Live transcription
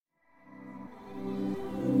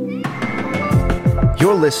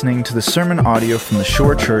You're listening to the sermon audio from the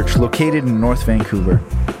Shore Church located in North Vancouver.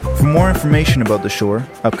 For more information about the Shore,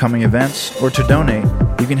 upcoming events, or to donate,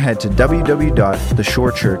 you can head to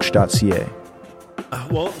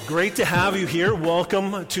www.theshorechurch.ca. Well, great to have you here.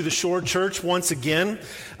 Welcome to the Shore Church once again.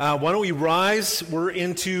 Why don't we rise? We're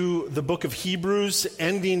into the book of Hebrews,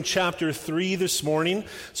 ending chapter 3 this morning.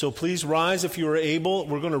 So please rise if you are able.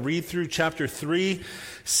 We're going to read through chapter 3,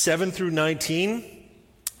 7 through 19.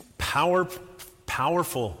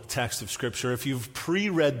 Powerful text of Scripture. If you've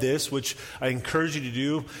pre-read this, which I encourage you to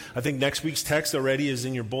do, I think next week's text already is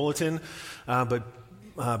in your bulletin, but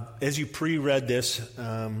as you pre-read this,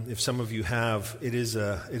 if some of you have, it is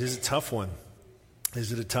a tough one.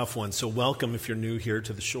 Is it a tough one? So welcome if you're new here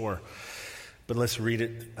to the Shore. But let's read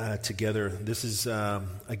it together. This is,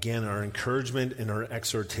 again, our encouragement and our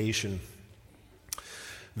exhortation.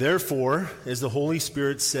 Therefore, as the Holy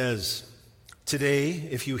Spirit says, today,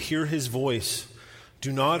 if you hear his voice,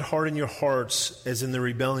 do not harden your hearts as in the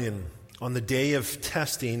rebellion on the day of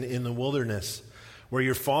testing in the wilderness, where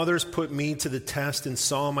your fathers put me to the test and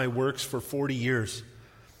saw my works for 40 years.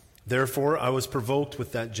 Therefore I was provoked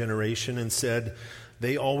with that generation and said,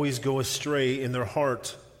 they always go astray in their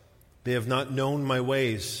heart. They have not known my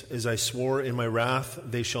ways. As I swore in my wrath,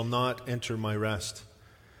 they shall not enter my rest.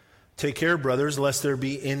 Take care, brothers, lest there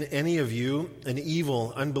be in any of you an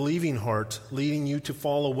evil, unbelieving heart, leading you to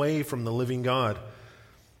fall away from the living God.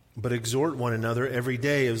 But exhort one another every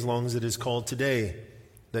day, as long as it is called today,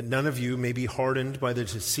 that none of you may be hardened by the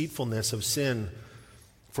deceitfulness of sin.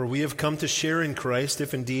 For we have come to share in Christ,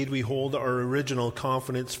 if indeed we hold our original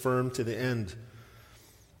confidence firm to the end.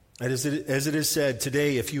 As it is said,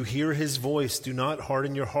 today, if you hear his voice, do not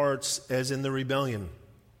harden your hearts as in the rebellion.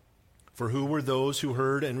 For who were those who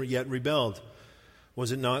heard and yet rebelled?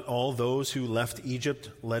 Was it not all those who left Egypt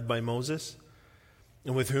led by Moses?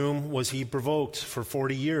 And with whom was he provoked for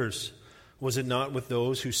 40 years? Was it not with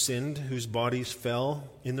those who sinned, whose bodies fell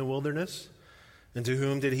in the wilderness? And to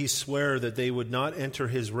whom did he swear that they would not enter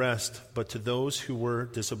his rest, but to those who were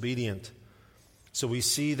disobedient? So we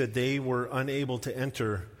see that they were unable to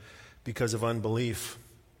enter because of unbelief.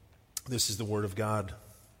 This is the word of God.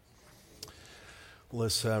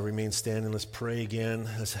 Let's remain standing. Let's pray again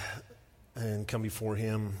and come before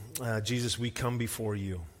him. Jesus, we come before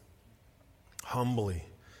you humbly,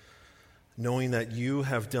 knowing that you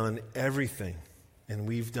have done everything and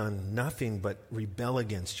we've done nothing but rebel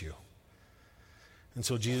against you. And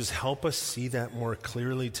so, Jesus, help us see that more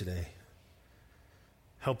clearly today.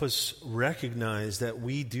 Help us recognize that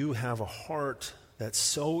we do have a heart that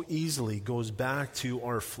so easily goes back to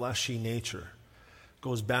our fleshy nature,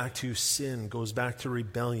 goes back to sin, goes back to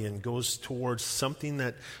rebellion, goes towards something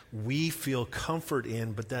that we feel comfort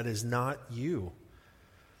in, but that is not you.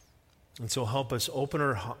 And so help us open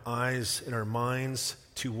our eyes and our minds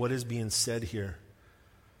to what is being said here.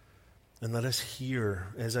 And let us hear,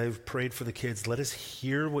 as I've prayed for the kids, let us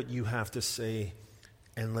hear what you have to say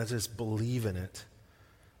and let us believe in it.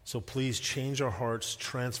 So please change our hearts,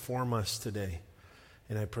 transform us today.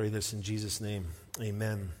 And I pray this in Jesus' name.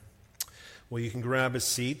 Amen. Well, you can grab a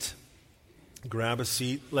seat. Grab a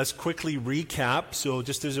seat. Let's quickly recap. So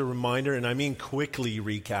just as a reminder, and I mean quickly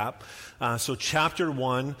recap. So chapter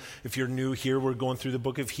 1, if you're new here, we're going through the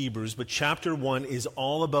book of Hebrews, but chapter 1 is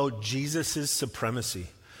all about Jesus' supremacy.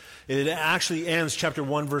 It actually ends, chapter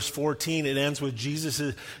 1, verse 14, it ends with Jesus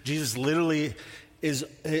literally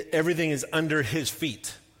everything is under his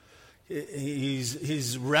feet.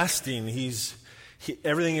 He's resting.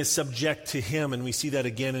 Everything is subject to him, and we see that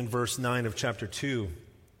again in verse 9 of chapter 2.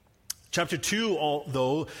 Chapter 2,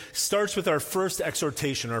 though, starts with our first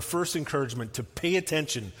exhortation, our first encouragement to pay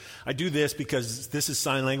attention. I do this because this is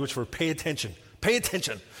sign language for pay attention. Pay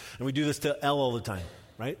attention. And we do this to Elle all the time,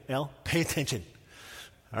 right? Elle, pay attention.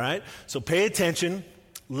 All right? So pay attention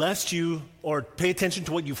pay attention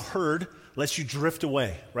to what you've heard, lest you drift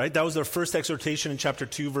away, right? That was our first exhortation in chapter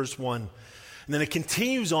 2, verse 1. And then it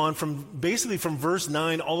continues on from verse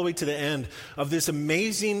 9 all the way to the end of this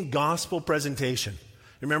amazing gospel presentation.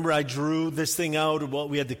 Remember, I drew this thing out. Well,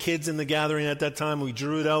 we had the kids in the gathering at that time. We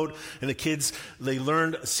drew it out, and the kids, they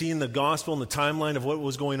learned seeing the gospel and the timeline of what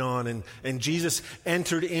was going on. And Jesus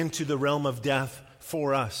entered into the realm of death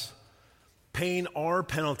for us, paying our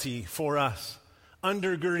penalty for us,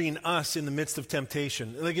 undergirding us in the midst of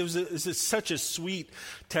temptation. Like it was such a sweet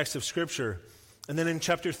text of Scripture. And then in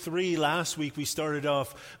chapter 3, last week, we started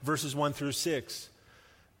off verses 1 through 6.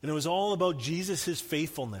 And it was all about Jesus'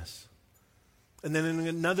 faithfulness. And then in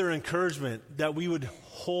another encouragement that we would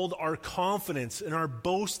hold our confidence and our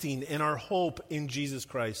boasting and our hope in Jesus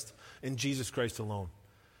Christ, and Jesus Christ alone.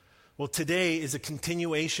 Well, today is a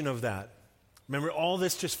continuation of that. Remember, all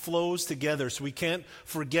this just flows together, so we can't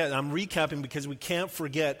forget. I'm recapping because we can't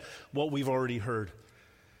forget what we've already heard.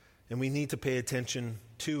 And we need to pay attention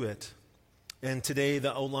to it. And today,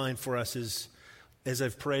 the outline for us is, as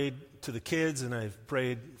I've prayed to the kids and I've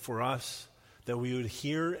prayed for us, that we would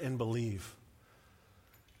hear and believe.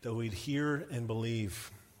 That we'd hear and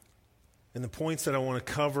believe. And the points that I want to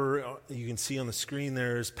cover, you can see on the screen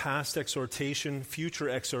there, is past exhortation, future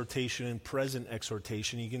exhortation, and present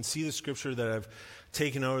exhortation. You can see the scripture that I've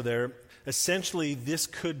taken out of there. Essentially, this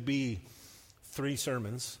could be 3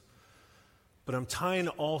 sermons, but I'm tying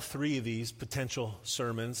all 3 of these potential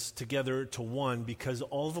sermons together to one because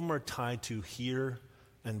all of them are tied to hear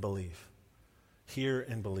and believe. Hear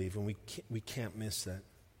and believe, and we can't miss that.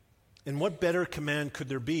 And what better command could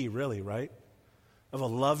there be, really, right? Of a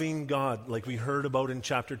loving God, like we heard about in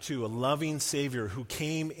chapter 2, a loving Savior who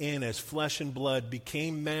came in as flesh and blood,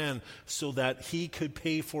 became man so that he could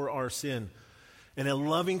pay for our sin. And a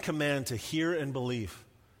loving command to hear and believe.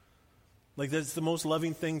 Like that's the most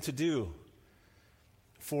loving thing to do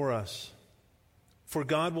for us. For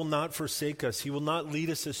God will not forsake us. He will not lead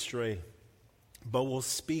us astray, but will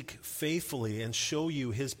speak faithfully and show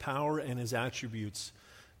you his power and his attributes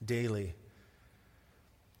daily.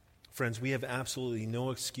 Friends, we have absolutely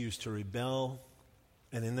no excuse to rebel,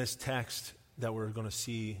 and in this text that we're going to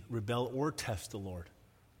see, rebel or test the Lord.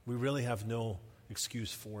 We really have no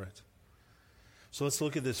excuse for it. So let's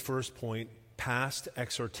look at this first point, past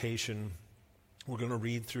exhortation. We're going to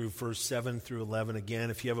read through verse 7 through 11 again.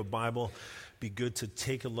 If you have a Bible, it'd be good to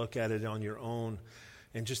take a look at it on your own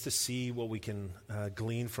and just to see what we can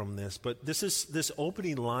glean from this. But this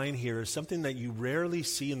opening line here is something that you rarely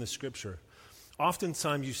see in the Scripture.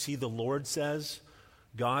 Oftentimes you see the Lord says,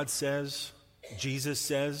 God says, Jesus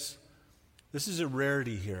says. This is a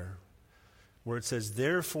rarity here, where it says,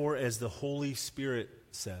 therefore, as the Holy Spirit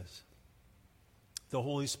says. The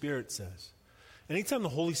Holy Spirit says. Anytime the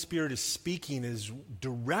Holy Spirit is speaking, it is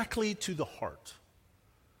directly to the heart.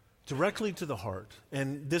 Directly to the heart.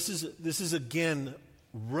 And this is again,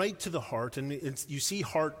 right to the heart. And you see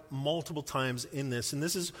heart multiple times in this. And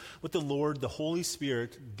this is what the Lord, the Holy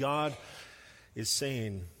Spirit, God is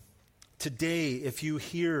saying. Today, if you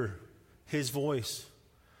hear his voice,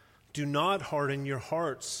 do not harden your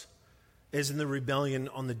hearts as in the rebellion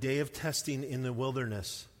on the day of testing in the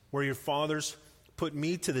wilderness, where your fathers put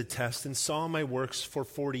me to the test and saw my works for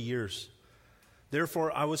 40 years.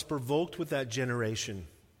 Therefore, I was provoked with that generation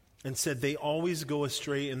and said, they always go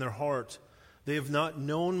astray in their heart. They have not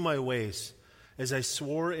known my ways. As I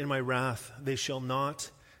swore in my wrath, they shall not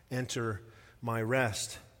enter my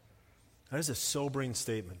rest. That is a sobering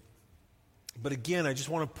statement. But again, I just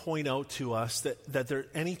want to point out to us that there are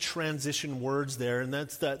any transition words there, and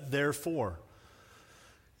that's that therefore.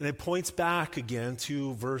 And it points back again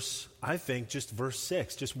to verse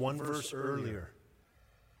 6, just one verse earlier.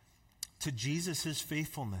 To Jesus'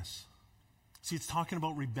 faithfulness. See, it's talking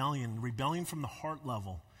about rebellion from the heart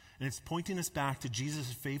level. And it's pointing us back to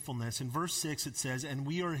Jesus' faithfulness. In verse 6 it says, and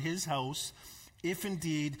we are his house, if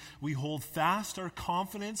indeed we hold fast our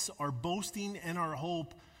confidence, our boasting, and our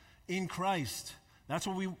hope in Christ. That's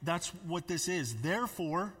what this is.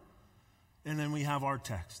 Therefore, and then we have our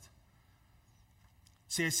text.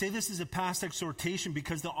 See, I say this is a past exhortation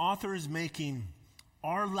because the author is making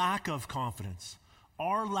our lack of confidence,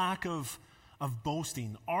 our lack of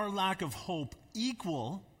boasting, our lack of hope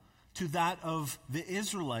equal to that of the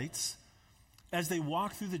Israelites as they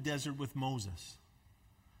walk through the desert with Moses.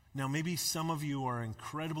 Now, maybe some of you are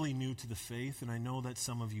incredibly new to the faith, and I know that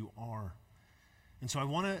some of you are. And so I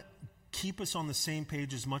want to keep us on the same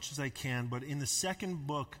page as much as I can, but in the second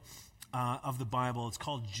book of the Bible, it's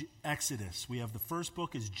called Exodus. We have the first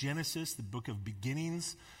book is Genesis, the book of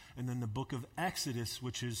beginnings, and then the book of Exodus,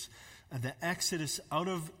 which is the exodus out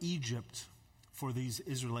of Egypt for these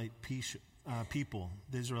Israelite people,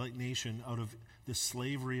 the Israelite nation, out of the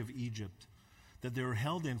slavery of Egypt that they were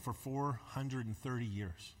held in for 430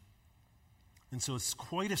 years. And so it's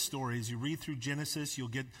quite a story. As you read through Genesis, you'll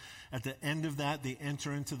get at the end of that, they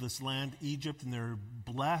enter into this land, Egypt, and they're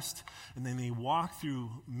blessed. And then they walk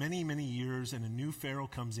through many, many years, and a new Pharaoh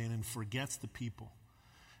comes in and forgets the people.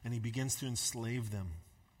 And he begins to enslave them.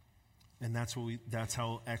 And that's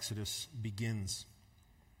how Exodus begins.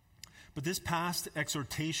 But this past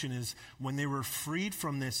exhortation is when they were freed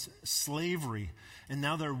from this slavery, and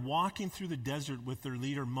now they're walking through the desert with their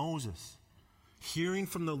leader Moses, hearing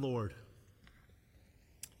from the Lord.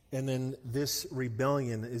 And then this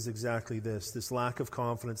rebellion is exactly this lack of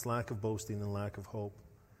confidence, lack of boasting, and lack of hope.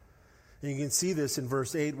 And you can see this in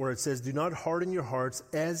verse 8 where it says, do not harden your hearts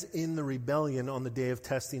as in the rebellion on the day of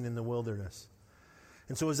testing in the wilderness.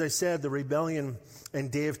 And so, as I said, the rebellion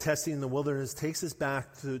and day of testing in the wilderness takes us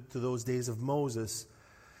back to those days of Moses.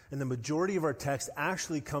 And the majority of our text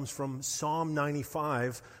actually comes from Psalm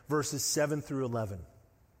 95, verses 7 through 11.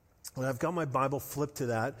 And I've got my Bible flipped to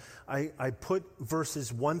that. I put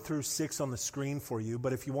verses 1 through 6 on the screen for you,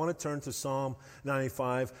 but if you want to turn to Psalm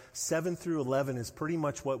 95, 7 through 11 is pretty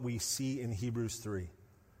much what we see in Hebrews 3.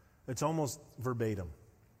 It's almost verbatim.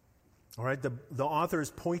 All right, the author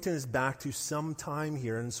is pointing us back to some time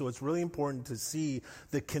here, and so it's really important to see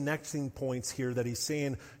the connecting points here that he's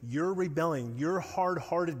saying your rebelling, your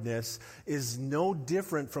hard-heartedness is no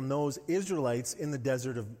different from those Israelites in the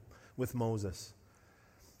desert with Moses.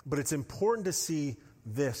 But it's important to see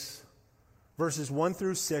this. Verses 1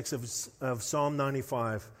 through 6 of Psalm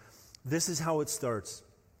 95. This is how it starts.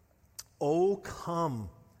 "O come,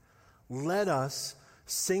 let us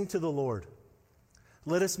sing to the Lord.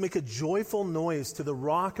 Let us make a joyful noise to the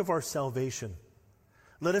rock of our salvation.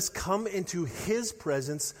 Let us come into his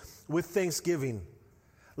presence with thanksgiving.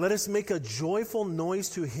 Let us make a joyful noise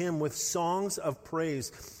to him with songs of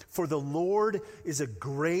praise. For the Lord is a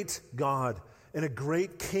great God and a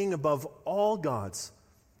great King above all gods.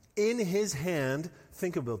 In his hand,"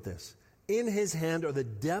 think about this, "in his hand are the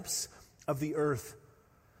depths of the earth.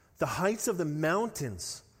 The heights of the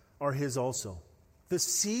mountains are his also. The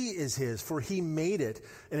sea is his, for he made it,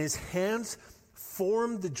 and his hands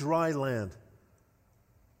formed the dry land.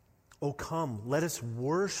 O come, let us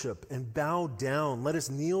worship and bow down. Let us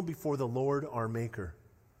kneel before the Lord our Maker."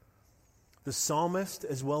 The psalmist,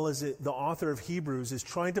 as well as the author of Hebrews, is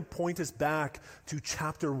trying to point us back to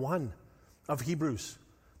chapter 1 of Hebrews,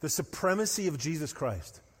 the supremacy of Jesus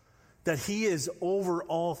Christ, that he is over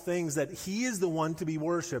all things, that he is the one to be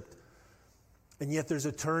worshipped. And yet there's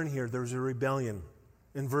a turn here. There's a rebellion.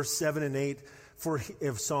 In verse 7 and 8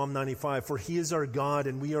 of Psalm 95, "For he is our God,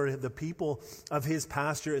 and we are the people of his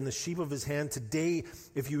pasture and the sheep of his hand. Today,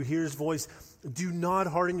 if you hear his voice, do not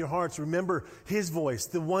harden your hearts." Remember his voice,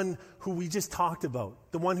 the one who we just talked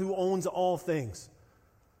about, the one who owns all things.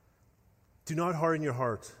 "Do not harden your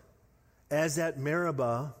heart, as at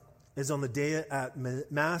Meribah, as on the day at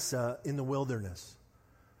Massah in the wilderness."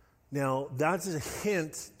 Now, that's a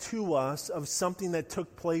hint to us of something that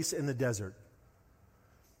took place in the desert.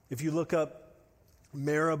 If you look up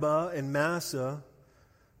Meribah and Massah,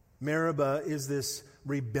 Meribah is this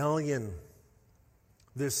rebellion,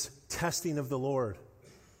 this testing of the Lord.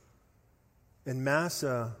 And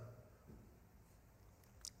Massah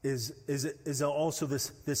is also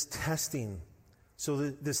this testing.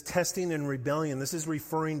 So this testing and rebellion, this is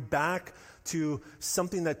referring back to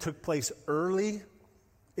something that took place early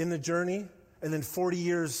in the journey, and then 40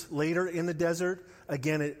 years later in the desert,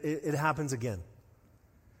 again, it happens again.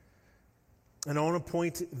 And I want to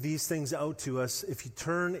point these things out to us. If you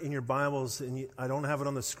turn in your Bibles, and I don't have it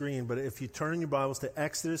on the screen, but if you turn in your Bibles to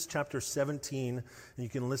Exodus chapter 17, and you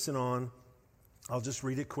can listen on, I'll just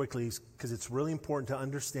read it quickly because it's really important to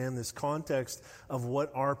understand this context of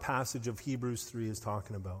what our passage of Hebrews 3 is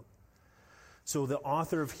talking about. So the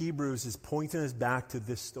author of Hebrews is pointing us back to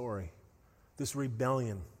this story, this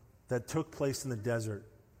rebellion that took place in the desert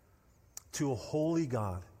to a holy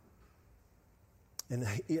God. In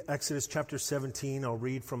Exodus chapter 17, I'll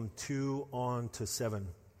read from 2 on to 7.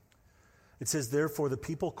 It says, "Therefore the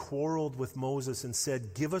people quarreled with Moses and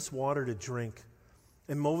said, 'Give us water to drink.'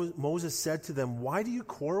 And Moses said to them, 'Why do you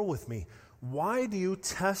quarrel with me? Why do you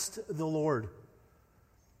test the Lord?'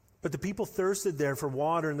 But the people thirsted there for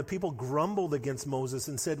water, and the people grumbled against Moses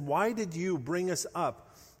and said, 'Why did you bring us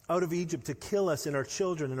up out of Egypt to kill us and our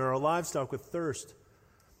children and our livestock with thirst?'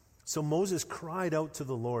 So Moses cried out to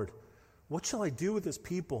the Lord, 'What shall I do with this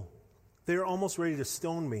people? They are almost ready to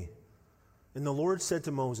stone me.' And the Lord said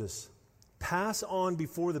to Moses, 'Pass on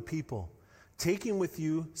before the people, taking with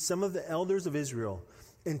you some of the elders of Israel,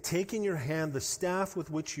 and take in your hand the staff with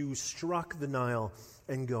which you struck the Nile,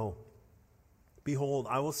 and go. Behold,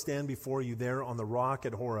 I will stand before you there on the rock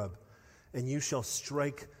at Horeb, and you shall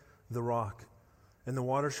strike the rock, and the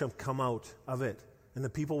water shall come out of it, and the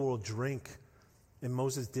people will drink.' And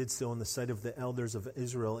Moses did so in the sight of the elders of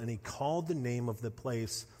Israel, and he called the name of the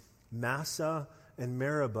place Massah and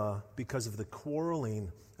Meribah because of the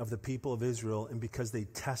quarreling of the people of Israel and because they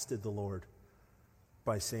tested the Lord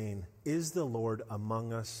by saying, 'Is the Lord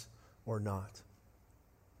among us or not?'"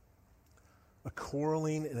 A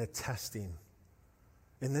quarreling and a testing.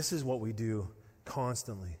 And this is what we do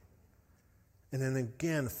constantly. And then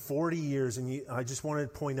again, 40 years, and I just wanted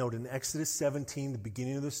to point out in Exodus 17, the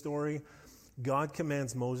beginning of the story, God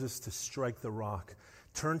commands Moses to strike the rock.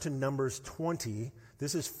 Turn to Numbers 20.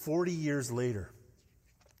 This is 40 years later.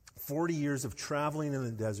 40 years of traveling in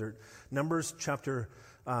the desert. Numbers chapter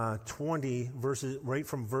 20, verses right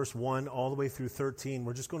from verse 1 all the way through 13.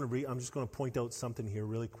 I'm just going to point out something here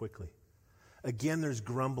really quickly. Again, there's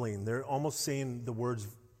grumbling. They're almost saying the words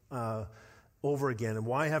over again. And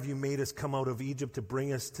why have you made us come out of Egypt to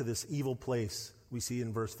bring us to this evil place? We see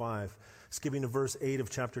in verse 5. Skipping to verse 8 of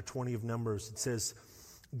chapter 20 of Numbers, it says,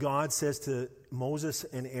 God says to Moses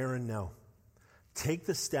and Aaron now, take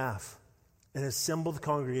the staff and assemble the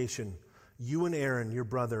congregation, you and Aaron, your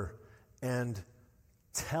brother, and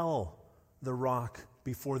tell the rock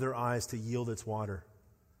before their eyes to yield its water.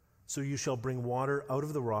 So you shall bring water out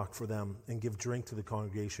of the rock for them and give drink to the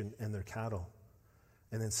congregation and their cattle.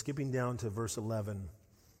 And then skipping down to verse 11,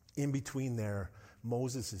 in between there,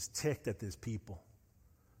 Moses is ticked at this people.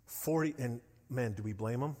 40, and man, do we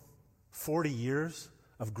blame him? 40 years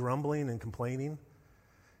of grumbling and complaining.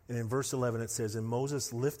 And in verse 11 it says, and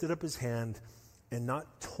Moses lifted up his hand and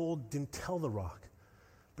didn't tell the rock,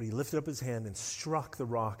 but he lifted up his hand and struck the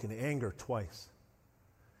rock in anger twice.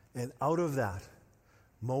 And out of that,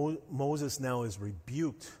 Moses now is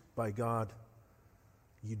rebuked by God.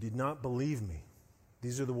 You did not believe me.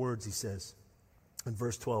 These are the words he says in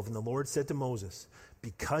verse 12. And the Lord said to Moses,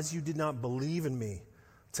 because you did not believe in me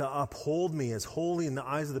to uphold me as holy in the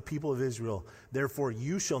eyes of the people of Israel, therefore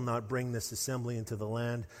you shall not bring this assembly into the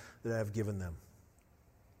land that I have given them.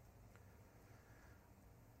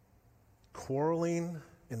 Quarreling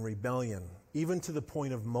and rebellion, even to the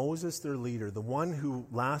point of Moses, their leader, the one who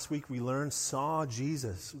last week we learned saw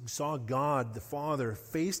Jesus, saw God the Father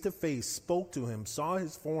face to face, spoke to him, saw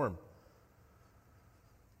his form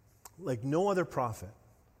like no other prophet.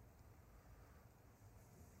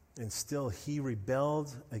 And still he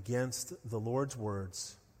rebelled against the Lord's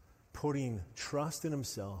words, putting trust in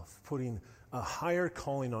himself, putting a higher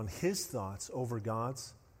calling on his thoughts over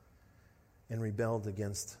God's, and rebelled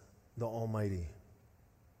against the Almighty.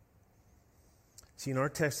 See, in our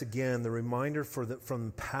text again, the reminder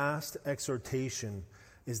from past exhortation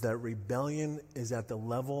is that rebellion is at the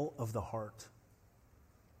level of the heart.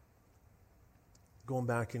 Going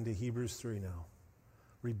back into Hebrews 3 now.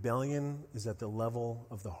 Rebellion is at the level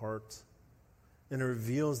of the heart. And it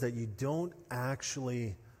reveals that you don't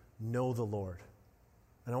actually know the Lord.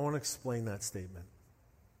 And I want to explain that statement.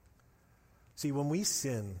 See, when we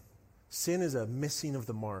sin is a missing of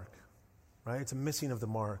the mark, right? It's a missing of the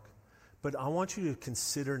mark. But I want you to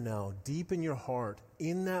consider now, deep in your heart,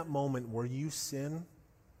 in that moment where you sin,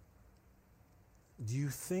 do you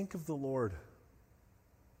think of the Lord?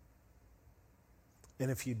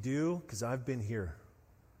 And if you do, because I've been here,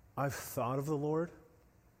 I've thought of the Lord,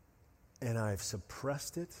 and I've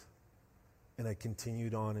suppressed it, and I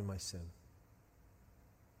continued on in my sin.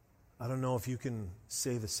 I don't know if you can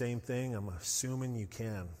say the same thing. I'm assuming you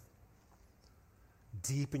can.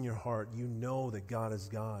 Deep in your heart, you know that God is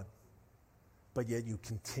God, but yet you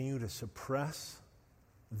continue to suppress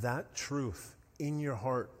that truth in your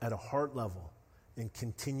heart at a heart level and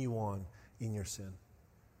continue on in your sin.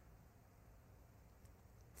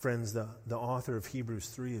 Friends, the author of Hebrews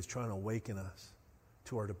 3 is trying to awaken us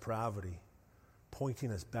to our depravity,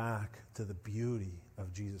 pointing us back to the beauty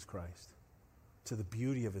of Jesus Christ, to the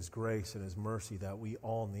beauty of his grace and his mercy that we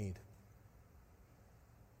all need.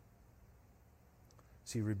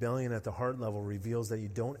 See, rebellion at the heart level reveals that you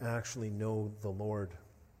don't actually know the Lord,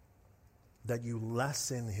 that you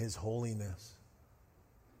lessen his holiness,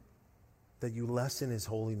 that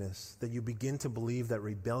you begin to believe that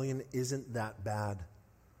rebellion isn't that bad.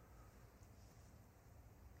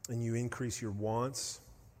 And you increase your wants,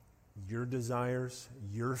 your desires,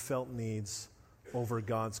 your felt needs over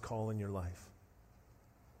God's call in your life.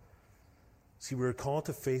 See, we're called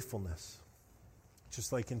to faithfulness.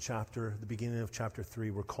 Just like in the beginning of chapter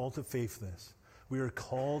 3, we're called to faithfulness. We are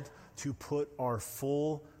called to put our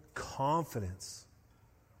full confidence.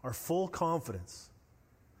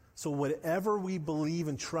 So whatever we believe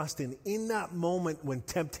and trust in that moment when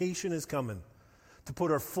temptation is coming, to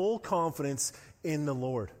put our full confidence in the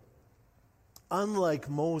Lord. Unlike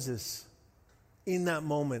Moses, in that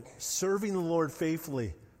moment, serving the Lord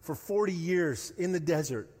faithfully for 40 years in the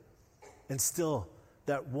desert, and still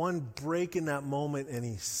that one break in that moment and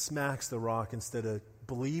he smacks the rock instead of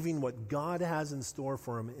believing what God has in store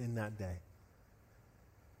for him in that day.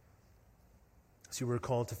 See, we're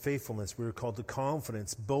called to faithfulness. We're called to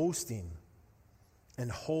confidence, boasting,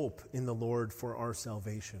 and hope in the Lord for our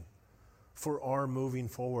salvation, for our moving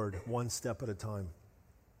forward one step at a time.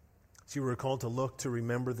 See, we're called to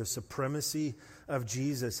remember the supremacy of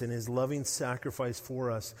Jesus and his loving sacrifice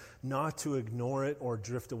for us, not to ignore it or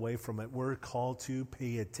drift away from it. We're called to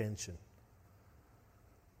pay attention.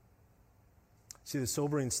 See, the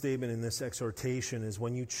sobering statement in this exhortation is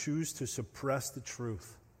when you choose to suppress the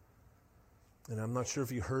truth. And I'm not sure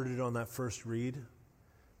if you heard it on that first read,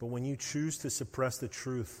 but when you choose to suppress the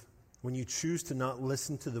truth, when you choose to not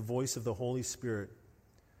listen to the voice of the Holy Spirit,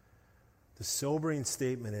 the sobering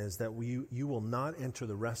statement is that you will not enter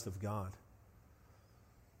the rest of God.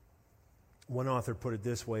 One author put it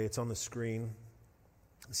this way, it's on the screen.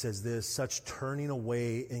 It says this: such turning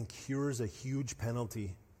away incurs a huge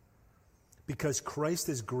penalty. Because Christ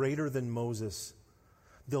is greater than Moses,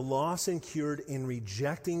 the loss incurred in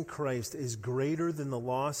rejecting Christ is greater than the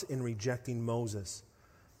loss in rejecting Moses.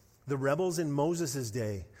 The rebels in Moses'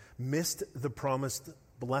 day missed the promised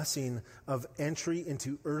blessing of entry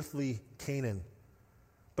into earthly Canaan.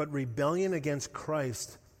 But rebellion against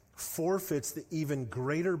Christ forfeits the even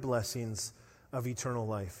greater blessings of eternal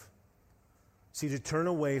life. See, to turn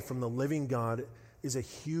away from the living God is a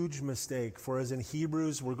huge mistake, for as in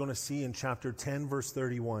Hebrews we're going to see in chapter 10, verse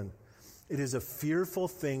 31, it is a fearful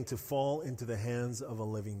thing to fall into the hands of a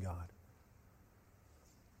living God.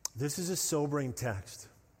 This is a sobering text.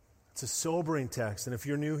 It's a sobering text, and if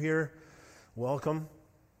you're new here, welcome.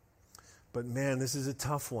 But man, this is a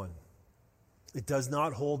tough one. It does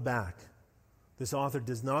not hold back. This author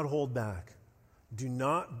does not hold back. Do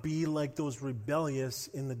not be like those rebellious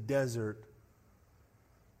in the desert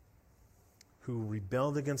who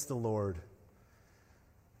rebelled against the Lord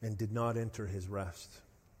and did not enter his rest.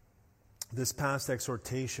 This past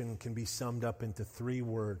exhortation can be summed up into 3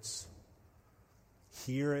 words.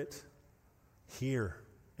 Hear it, hear,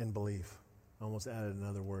 and believe. I almost added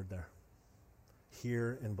another word there.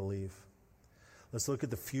 Hear and believe. Let's look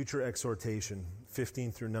at the future exhortation,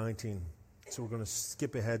 15 through 19. So we're going to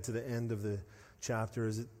skip ahead to the end of the chapter.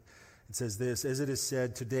 It says this: as it is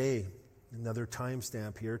said today, another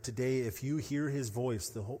timestamp here, today if you hear his voice,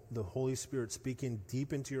 the Holy Spirit speaking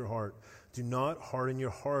deep into your heart, do not harden your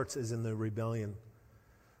hearts as in the rebellion.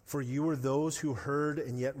 For you were those who heard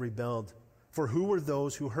and yet rebelled. For who were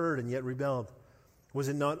those who heard and yet rebelled? Was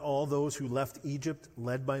it not all those who left Egypt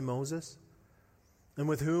led by Moses? And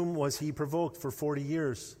with whom was he provoked for 40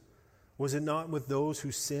 years? Was it not with those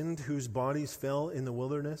who sinned, whose bodies fell in the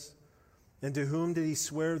wilderness? And to whom did he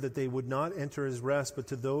swear that they would not enter his rest, but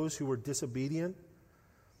to those who were disobedient?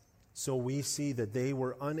 So we see that they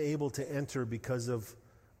were unable to enter because of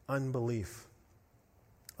unbelief.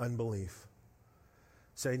 Unbelief.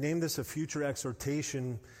 So I named this a future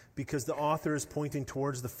exhortation because the author is pointing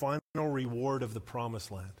towards the final reward of the promised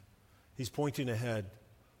land. He's pointing ahead.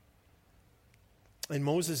 In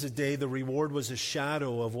Moses' day, the reward was a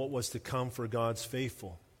shadow of what was to come for God's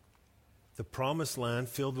faithful. The promised land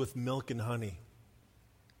filled with milk and honey,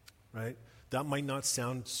 right? That might not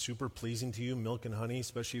sound super pleasing to you, milk and honey,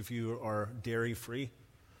 especially if you are dairy-free,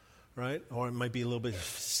 right? Or it might be a little bit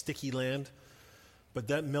sticky land. But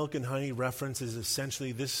that milk and honey reference is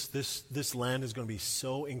essentially this land is going to be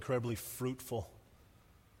so incredibly fruitful.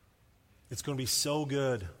 It's going to be so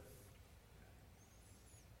good.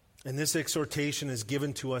 And this exhortation is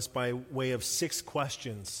given to us by way of 6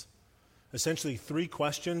 questions. Essentially 3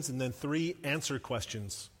 questions and then 3 answer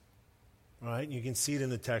questions. All right? You can see it in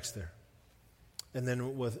the text there. And then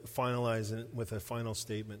finalize it with a final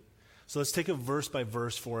statement. So let's take it verse by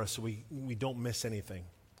verse for us so we don't miss anything.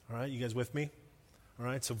 All right? You guys with me? All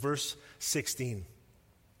right? So verse 16.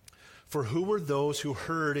 For who were those who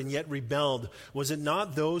heard and yet rebelled? Was it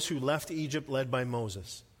not those who left Egypt led by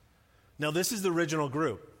Moses? Now this is the original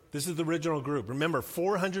group. This is the original group. Remember,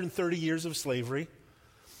 430 years of slavery.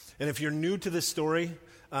 And if you're new to this story,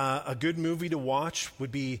 a good movie to watch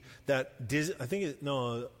would be that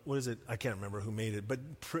what is it? I can't remember who made it,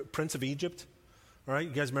 but Prince of Egypt. All right,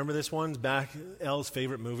 you guys remember this one? It's back, Elle's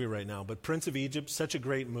favorite movie right now. But Prince of Egypt, such a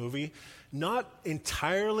great movie. Not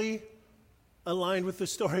entirely aligned with the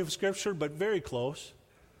story of Scripture, but very close.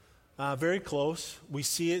 Very close. We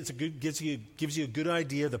see it. Gives you a good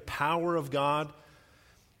idea of the power of God.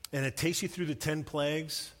 And it takes you through the 10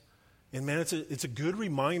 plagues. And man, it's a good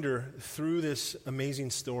reminder through this amazing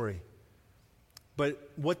story.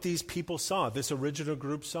 But what these people saw, this original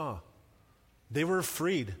group saw, they were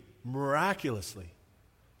freed miraculously.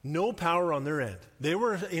 No power on their end. They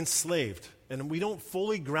were enslaved. And we don't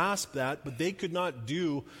fully grasp that, but they could not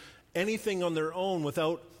do anything on their own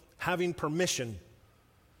without having permission.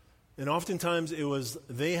 And oftentimes it was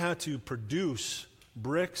they had to produce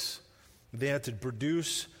bricks. They had to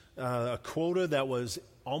produce a quota that was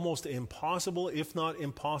almost impossible, if not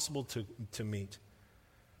impossible to meet.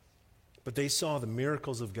 But they saw the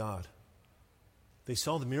miracles of God. They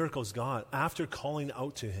saw the miracles of God after calling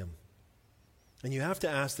out to him. And you have to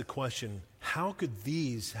ask the question, how could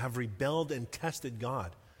these have rebelled and tested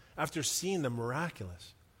God after seeing the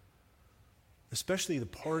miraculous, especially the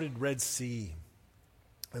parted Red Sea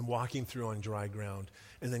and walking through on dry ground,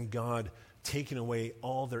 and then God taking away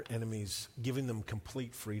all their enemies, giving them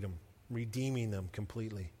complete freedom, redeeming them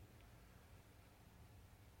completely.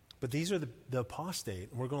 But these are the apostate.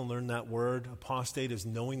 We're going to learn that word. Apostate is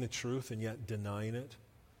knowing the truth and yet denying it.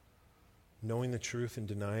 Knowing the truth and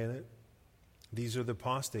denying it. These are the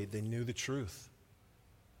apostate. They knew the truth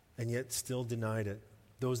and yet still denied it.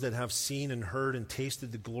 Those that have seen and heard and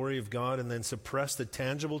tasted the glory of God and then suppress the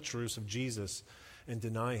tangible truths of Jesus and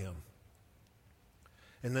deny him.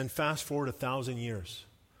 And then fast forward 1,000 years.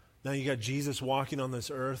 Now you got Jesus walking on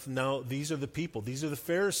this earth. Now these are the people. These are the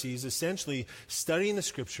Pharisees essentially studying the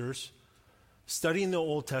scriptures, studying the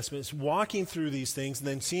Old Testament, walking through these things, and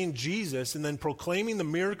then seeing Jesus and then proclaiming the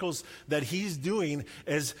miracles that he's doing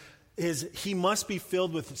as he must be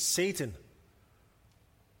filled with Satan.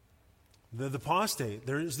 The apostate.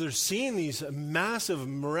 They're seeing these massive,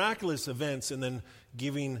 miraculous events and then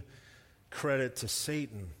giving credit to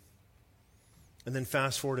Satan. And then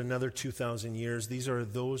fast forward another 2,000 years. These are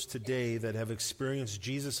those today that have experienced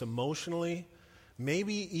Jesus emotionally,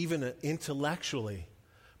 maybe even intellectually,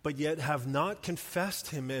 but yet have not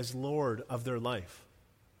confessed him as Lord of their life.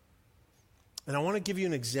 And I want to give you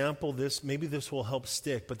an example. Maybe this will help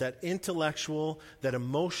stick, but that intellectual, that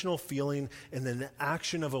emotional feeling, and then the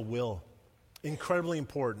action of a will. Incredibly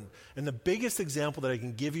important. And the biggest example that I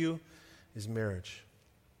can give you is marriage.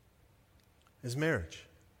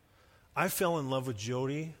 I fell in love with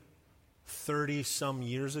Jody 30-some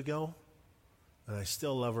years ago, and I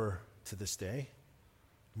still love her to this day,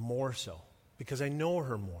 more so, because I know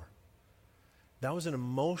her more. That was an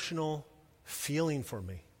emotional feeling for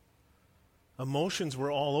me. Emotions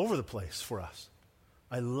were all over the place for us.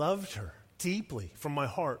 I loved her deeply from my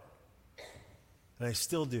heart, and I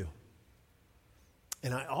still do.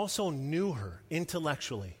 And I also knew her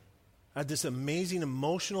intellectually. I had this amazing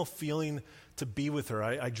emotional feeling to be with her.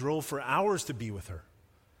 I drove for hours to be with her.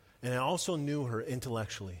 And I also knew her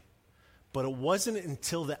intellectually. But it wasn't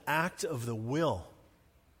until the act of the will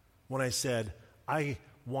when I said, I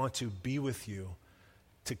want to be with you,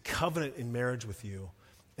 to covenant in marriage with you,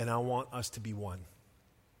 and I want us to be one.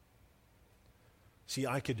 See,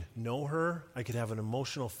 I could know her, I could have an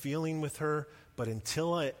emotional feeling with her, but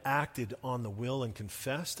until I acted on the will and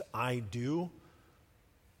confessed, I do,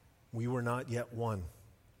 we were not yet one.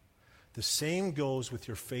 The same goes with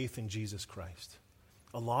your faith in Jesus Christ.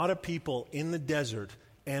 A lot of people in the desert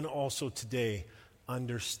and also today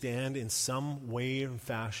understand in some way and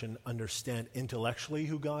fashion, understand intellectually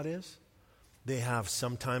who God is. They have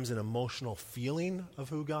sometimes an emotional feeling of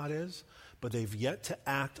who God is, but they've yet to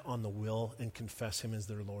act on the will and confess him as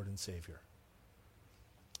their Lord and Savior.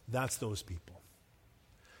 That's those people.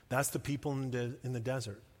 That's the people in the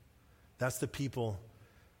desert. That's the people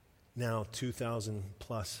now 2,000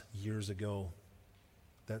 plus years ago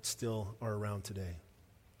that still are around today.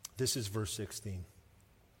 This is verse 16.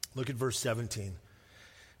 Look at verse 17.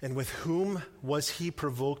 And with whom was he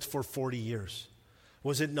provoked for 40 years?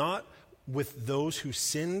 Was it not with those who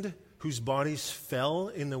sinned, whose bodies fell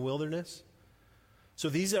in the wilderness? So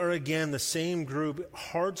these are again the same group,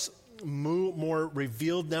 hearts more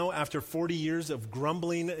revealed now after 40 years of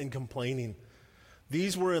grumbling and complaining.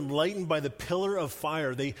 These were enlightened by the pillar of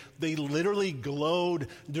fire. They literally glowed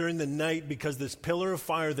during the night because this pillar of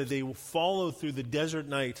fire that they followed through the desert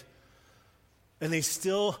night. And they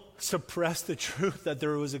still suppressed the truth that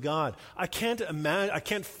there was a God. I can't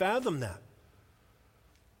fathom that.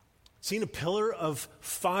 Seeing a pillar of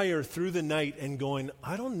fire through the night and going,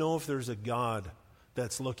 I don't know if there's a God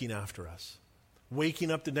that's looking after us.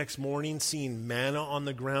 Waking up the next morning, seeing manna on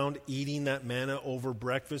the ground, eating that manna over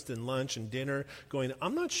breakfast and lunch and dinner, going,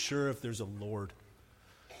 I'm not sure if there's a Lord.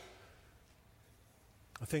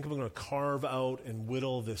 I think I'm going to carve out and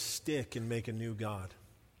whittle this stick and make a new God.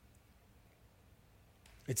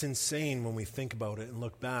 It's insane when we think about it and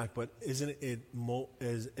look back, but isn't it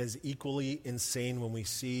as equally insane when we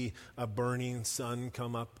see a burning sun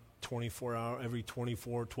come up 12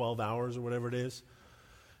 hours or whatever it is,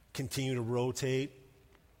 continue to rotate,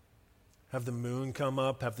 have the moon come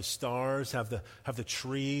up, have the stars, have the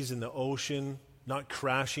trees and the ocean not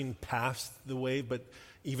crashing past the wave, but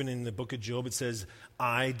even in the book of Job it says,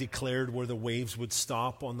 I declared where the waves would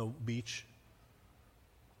stop on the beach.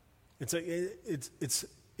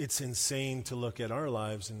 It's insane to look at our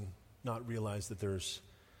lives and not realize that there's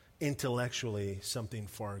intellectually something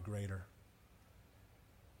far greater.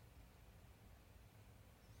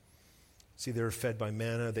 See, they were fed by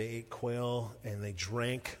manna, they ate quail, and they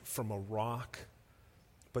drank from a rock.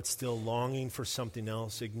 but still longing for something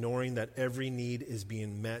else, ignoring that every need is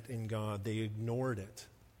being met in God. They ignored it.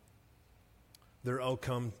 Their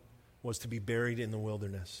outcome was to be buried in the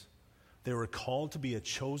wilderness. They were called to be a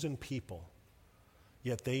chosen people,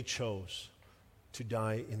 yet they chose to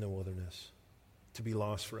die in the wilderness, to be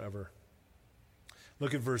lost forever.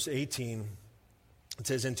 Look at verse 18. It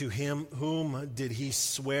says, "And to him whom did he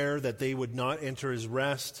swear that they would not enter his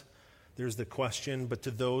rest?" There's the question. "But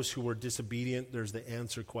to those who were disobedient," there's the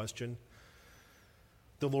answer question.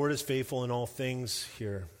 The Lord is faithful in all things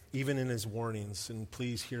here, even in his warnings. And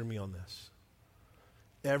please hear me on this.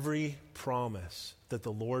 Every promise that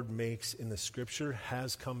the Lord makes in the Scripture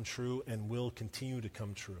has come true and will continue to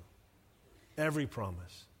come true. Every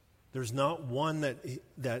promise. There's not one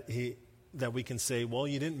that we can say, well,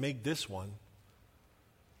 you didn't make this one.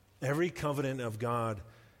 Every covenant of God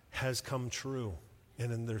has come true,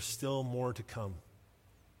 and then there's still more to come.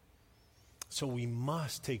 So we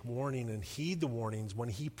must take warning and heed the warnings when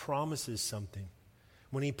he promises something,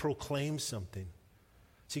 when he proclaims something.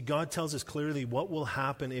 See, God tells us clearly what will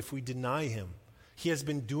happen if we deny him. He has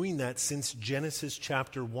been doing that since Genesis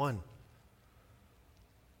chapter 1.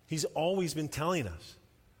 He's always been telling us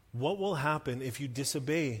what will happen if you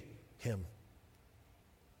disobey him.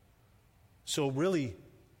 So really,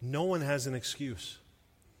 no one has an excuse.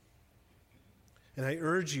 And I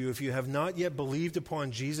urge you, if you have not yet believed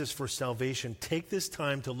upon Jesus for salvation, take this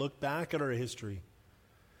time to look back at our history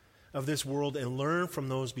of this world and learn from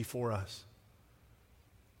those before us.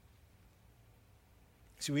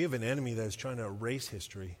 See, we have an enemy that is trying to erase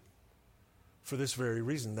history for this very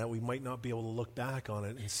reason, that we might not be able to look back on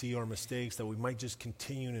it and see our mistakes, that we might just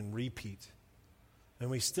continue and repeat.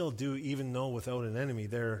 And we still do, even though without an enemy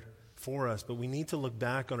there for us. But we need to look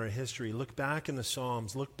back on our history, look back in the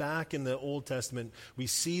Psalms, look back in the Old Testament. We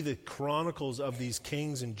see the chronicles of these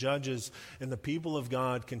kings and judges and the people of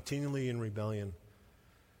God continually in rebellion.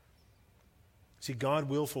 See, God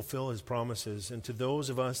will fulfill his promises. And to those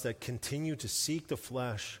of us that continue to seek the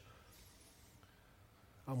flesh,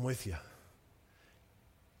 I'm with you.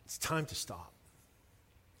 It's time to stop.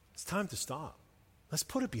 It's time to stop. Let's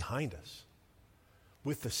put it behind us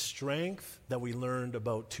with the strength that we learned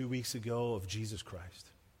about 2 weeks ago of Jesus Christ.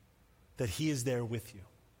 That he is there with you.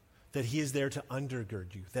 That he is there to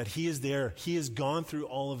undergird you. That he is there. He has gone through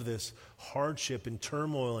all of this hardship and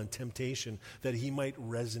turmoil and temptation that he might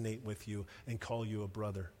resonate with you and call you a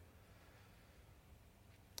brother.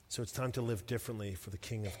 So it's time to live differently for the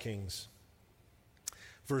King of Kings.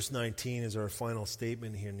 Verse 19 is our final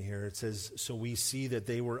statement here. It says, "So we see that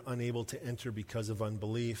they were unable to enter because of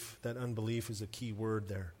unbelief." That unbelief is a key word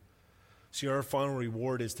there. See, our final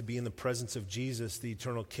reward is to be in the presence of Jesus, the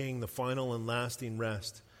eternal King, the final and lasting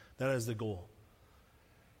rest. That is the goal.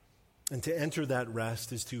 And to enter that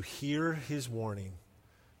rest is to hear his warning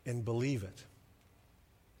and believe it.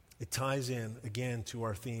 It ties in, again, to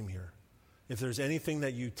our theme here. If there's anything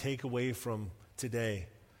that you take away from today,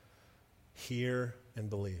 hear and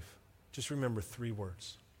believe. Just remember 3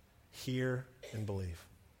 words. Hear and believe.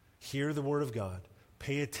 Hear the word of God.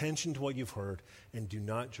 Pay attention to what you've heard and do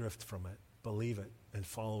not drift from it. Believe it and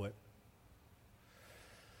follow it.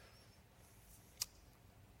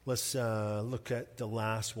 Let's look at the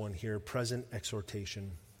last one here, present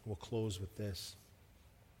exhortation. We'll close with this.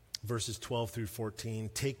 Verses 12 through 14.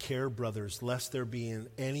 "Take care, brothers, lest there be in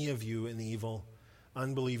any of you an evil,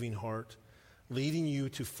 unbelieving heart, leading you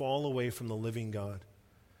to fall away from the living God.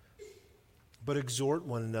 But exhort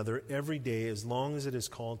one another every day, as long as it is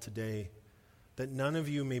called today, that none of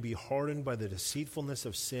you may be hardened by the deceitfulness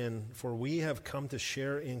of sin, for we have come to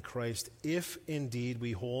share in Christ, if indeed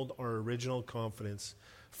we hold our original confidence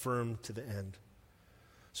firm to the end."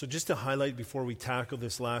 So just to highlight before we tackle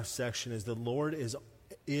this last section is the Lord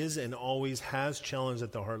is and always has challenged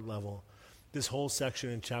at the heart level. This whole section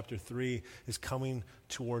in chapter 3 is coming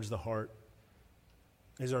towards the heart.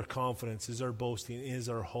 Is our confidence, is our boasting, is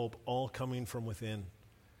our hope, all coming from within.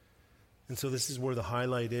 And so this is where the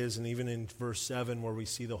highlight is, and even in verse 7 where we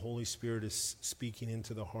see the Holy Spirit is speaking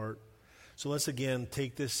into the heart. So let's again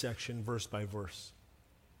take this section verse by verse.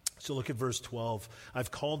 So look at verse 12.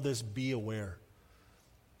 I've called this "Be Aware."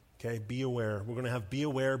 Okay, be aware. We're going to have be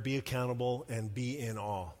aware, be accountable, and be in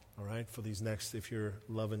awe. All right, for these next, if you're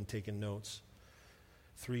loving taking notes.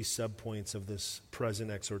 3 subpoints of this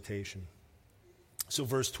present exhortation. So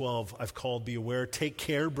verse 12, I've called "Be aware. Take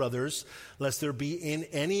care, brothers, lest there be in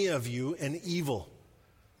any of you an evil."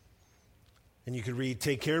 And you could read,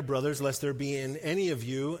 "Take care, brothers, lest there be in any of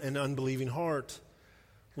you an unbelieving heart,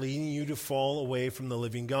 leading you to fall away from the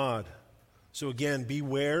living God." So again,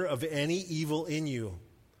 beware of any evil in you.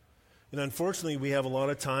 And unfortunately, we have a lot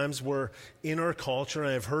of times where in our culture,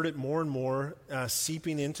 and I've heard it more and more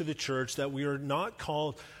seeping into the church, that we are not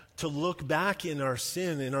called to look back in our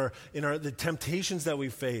sin, in the temptations that we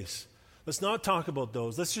face. Let's not talk about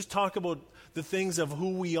those. Let's just talk about the things of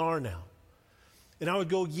who we are now. And I would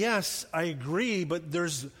go, yes, I agree, but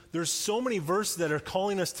there's so many verses that are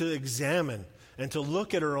calling us to examine and to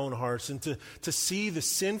look at our own hearts and to see the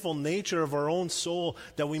sinful nature of our own soul,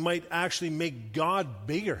 that we might actually make God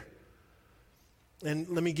bigger. And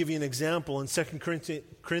let me give you an example. In 2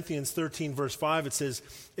 Corinthians 13, verse 5, it says,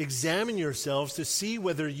 "Examine yourselves to see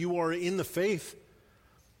whether you are in the faith.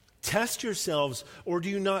 Test yourselves, or do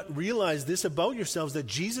you not realize this about yourselves, that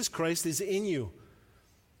Jesus Christ is in you,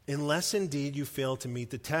 unless indeed you fail to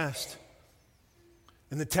meet the test."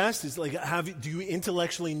 And the test is like, do you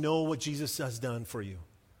intellectually know what Jesus has done for you?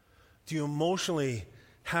 Do you emotionally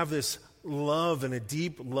have this love and a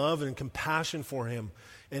deep love and compassion for him?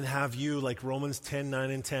 And have you, like Romans 10, 9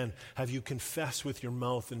 and 10, have you confessed with your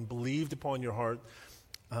mouth and believed upon your heart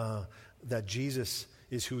that Jesus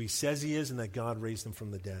is who he says he is and that God raised him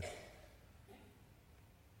from the dead?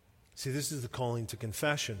 See, this is the calling to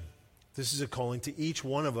confession. This is a calling to each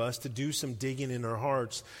one of us to do some digging in our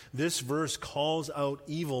hearts. This verse calls out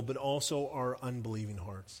evil, but also our unbelieving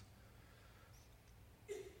hearts.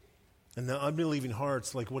 And the unbelieving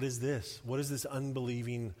hearts, like, what is this? What does this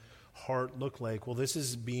unbelieving heart look like? Well, this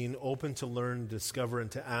is being open to learn, discover,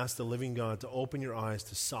 and to ask the living God to open your eyes,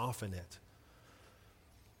 to soften it.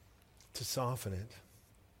 To soften it.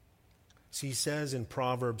 See, he says in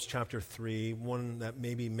Proverbs chapter 3, one that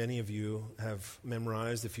maybe many of you have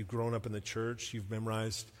memorized. If you've grown up in the church, you've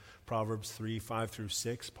memorized Proverbs 3, 5 through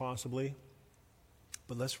 6 possibly.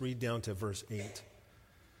 But let's read down to verse 8.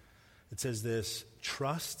 It says this,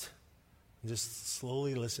 "Trust," and just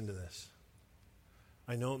slowly listen to this.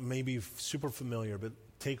 I know it may be super familiar, but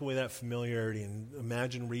take away that familiarity and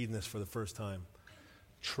imagine reading this for the first time.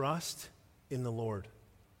 "Trust in the Lord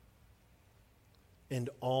and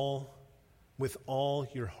with all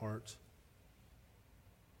your heart."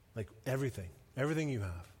 Like everything you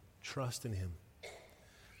have, trust in him.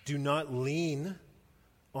 "Do not lean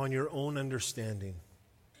on your own understanding.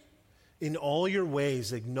 In all your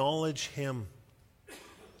ways acknowledge him,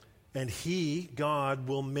 and he, God,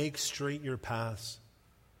 will make straight your paths.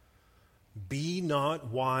 Be not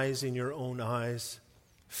wise in your own eyes.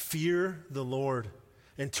 Fear the Lord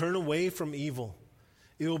and turn away from evil.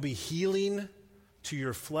 It will be healing to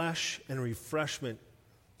your flesh and refreshment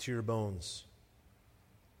to your bones."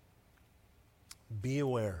 Be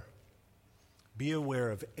aware. Be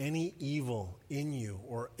aware of any evil in you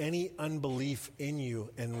or any unbelief in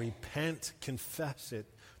you, and repent, confess it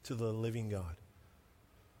to the living God.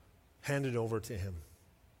 Hand it over to him.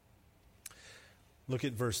 Look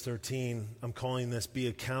at verse 13. I'm calling this be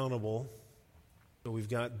accountable. So we've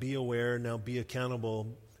got be aware, now be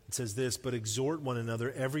accountable. It says this, "But exhort one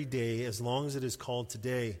another every day, as long as it is called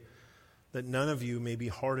today, that none of you may be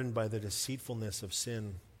hardened by the deceitfulness of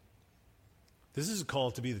sin." This is a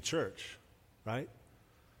call to be the church, right?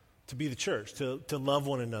 To be the church, to love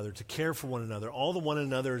one another, to care for one another. All the one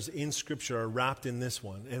another's in Scripture are wrapped in this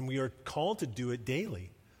one, and we are called to do it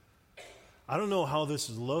daily. I don't know how this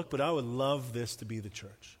will look, but I would love this to be the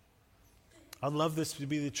church. I'd love this to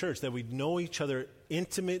be the church, that we'd know each other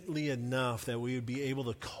intimately enough that we would be able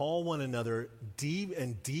to call one another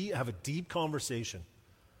have a deep conversation,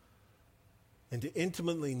 and to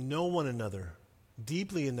intimately know one another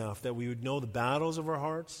deeply enough that we would know the battles of our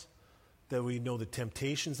hearts, that we know the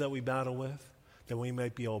temptations that we battle with, that we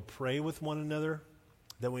might be able to pray with one another,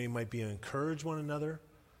 that we might be able to encourage one another.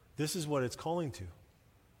 This is what it's calling to.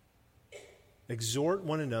 Exhort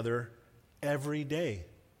one another every day,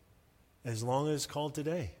 as long as it's called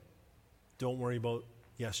today. Don't worry about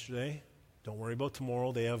yesterday. Don't worry about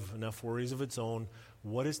tomorrow. They have enough worries of its own.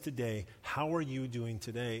 What is today? How are you doing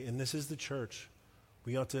today? And this is the church.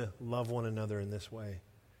 We ought to love one another in this way.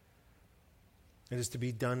 It is to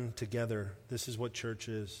be done together. This is what church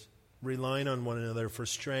is. Relying on one another for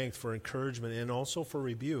strength, for encouragement, and also for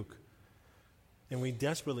rebuke. And we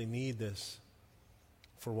desperately need this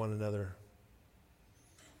for one another.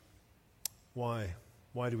 Why?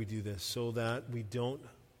 Why do we do this? So that we don't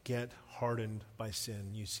get hardened by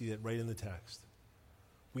sin. You see that right in the text.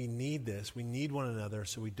 We need this. We need one another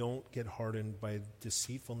so we don't get hardened by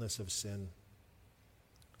deceitfulness of sin.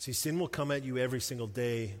 See, sin will come at you every single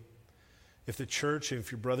day. If the church,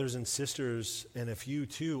 if your brothers and sisters, and if you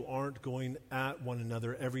too aren't going at one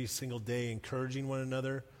another every single day, encouraging one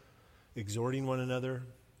another, exhorting one another,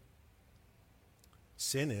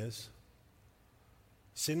 sin is.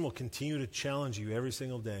 Sin will continue to challenge you every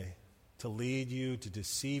single day to lead you, to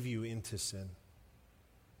deceive you into sin.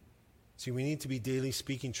 See, we need to be daily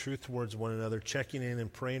speaking truth towards one another, checking in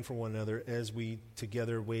and praying for one another as we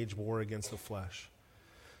together wage war against the flesh.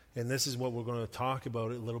 And this is what we're going to talk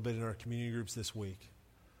about a little bit in our community groups this week.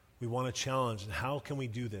 We want to challenge, how can we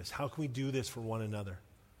do this? How can we do this for one another?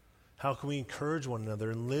 How can we encourage one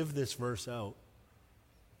another and live this verse out?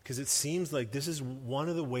 Because it seems like this is one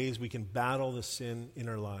of the ways we can battle the sin in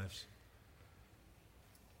our lives.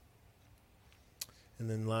 And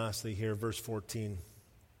then lastly here, verse 14.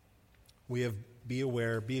 Be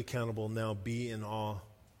aware, be accountable, now be in awe.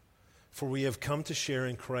 For we have come to share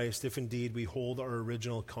in Christ, if indeed we hold our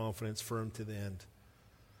original confidence firm to the end.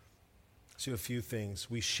 So a few things.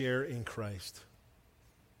 We share in Christ.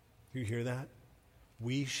 You hear that?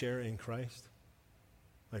 We share in Christ.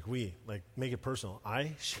 Like make it personal.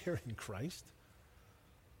 I share in Christ?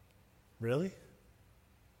 Really?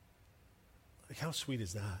 Like, how sweet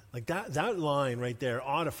is that? Like, that line right there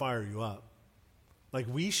ought to fire you up. Like,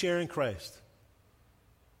 we share in Christ.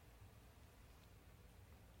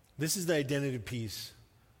 This is the identity piece.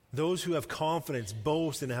 Those who have confidence,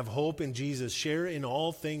 boast, and have hope in Jesus share in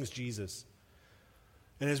all things Jesus.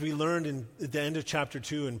 And as we learned at the end of chapter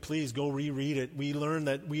 2, and please go reread it, we learned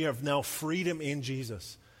that we have now freedom in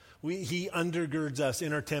Jesus. He undergirds us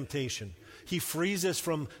in our temptation. He frees us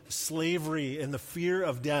from slavery and the fear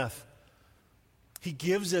of death. He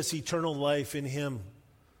gives us eternal life in Him.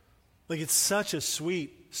 Like, it's such a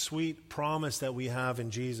sweet, sweet promise that we have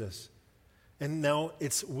in Jesus. And now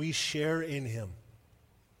we share in Him.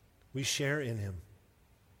 We share in Him.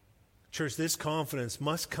 Church, this confidence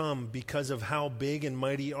must come because of how big and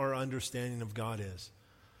mighty our understanding of God is.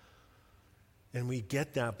 And we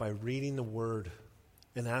get that by reading the Word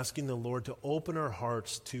and asking the Lord to open our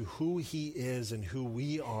hearts to who He is and who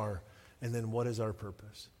we are, and then what is our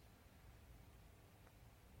purpose.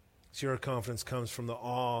 See, our confidence comes from the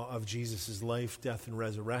awe of Jesus' life, death, and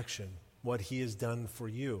resurrection. What He has done for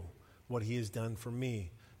you, what He has done for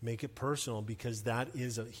me. Make it personal, because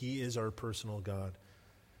He is our personal God.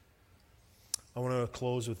 I want to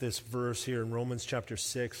close with this verse here in Romans chapter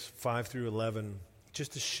 6, 5 through 11,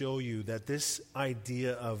 just to show you that this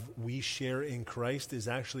idea of we share in Christ is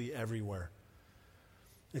actually everywhere.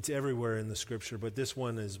 It's everywhere in the Scripture, but this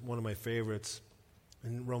one is one of my favorites.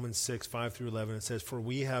 In Romans 6, 5 through 11, it says, "For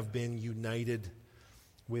we have been united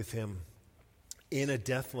with Him in a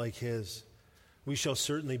death like His. We shall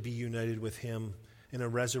certainly be united with Him in a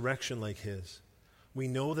resurrection like His. We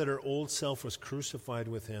know that our old self was crucified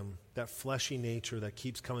with Him, that fleshy nature that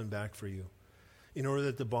keeps coming back for you, in order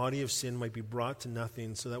that the body of sin might be brought to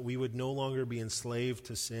nothing, so that we would no longer be enslaved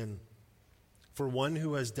to sin. For one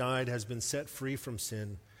who has died has been set free from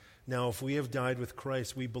sin. Now, if we have died with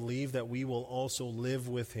Christ, we believe that we will also live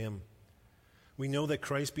with Him. We know that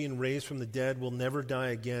Christ, being raised from the dead, will never die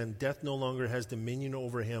again. Death no longer has dominion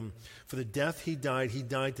over Him. For the death He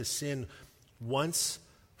died to sin once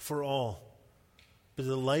for all. But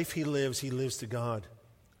the life He lives to God.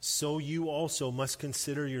 So you also must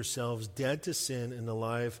consider yourselves dead to sin and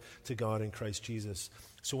alive to God in Christ Jesus.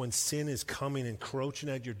 So when sin is coming and encroaching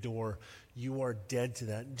at your door, you are dead to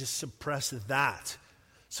that. Just suppress that.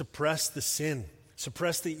 Suppress the sin.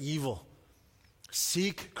 Suppress the evil.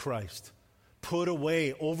 Seek Christ. Put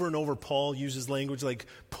away. Over and over, Paul uses language like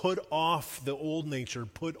put off the old nature,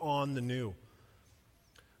 put on the new.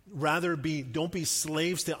 Don't be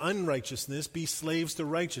slaves to unrighteousness, be slaves to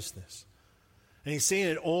righteousness. And he's saying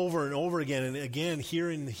it over and over again. And again, here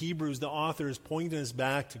in Hebrews, the author is pointing us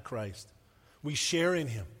back to Christ. We share in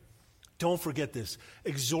Him. Don't forget this.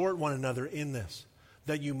 Exhort one another in this,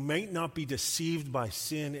 that you might not be deceived by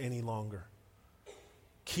sin any longer.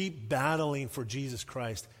 Keep battling for Jesus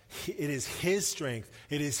Christ. It is His strength.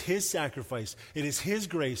 It is His sacrifice. It is His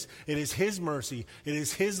grace. It is His mercy. It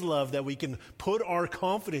is His love that we can put our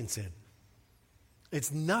confidence in.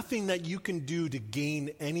 It's nothing that you can do to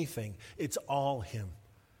gain anything. It's all Him.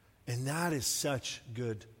 And that is such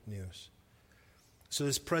good news. So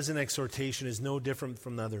this present exhortation is no different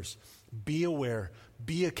from others. Be aware,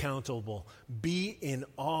 be accountable, be in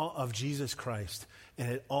awe of Jesus Christ. And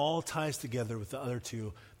it all ties together with the other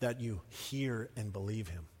two, that you hear and believe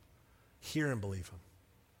Him. Hear and believe Him.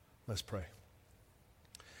 Let's pray.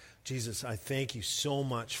 Jesus, I thank You so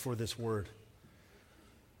much for this word.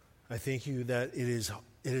 I thank You that it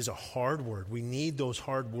is a hard word. We need those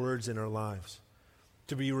hard words in our lives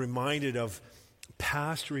to be reminded of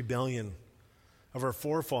past rebellion, of our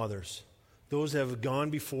forefathers, those that have gone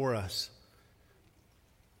before us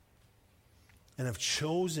and have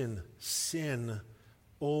chosen sin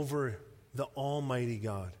over the Almighty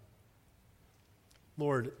God.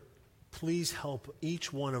 Lord, Please help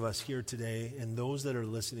each one of us here today and those that are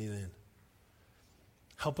listening in.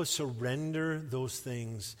 Help us surrender those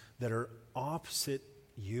things that are opposite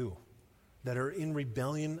you, that are in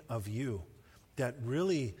rebellion of you, that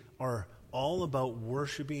really are all about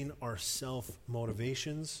worshiping our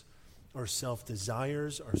self-motivations, our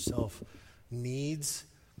self-desires, our self-needs,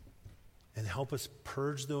 and help us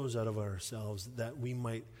purge those out of ourselves that we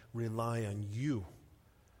might rely on you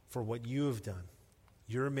for what you have done,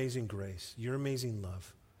 your amazing grace, your amazing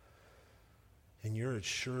love, and your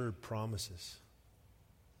assured promises.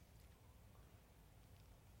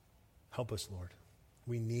 Help us, Lord.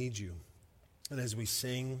 We need you. And as we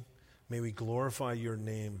sing, may we glorify your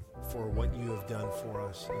name for what you have done for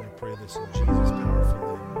us. And I pray this in Jesus'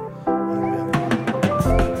 powerful name.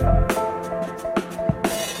 Amen.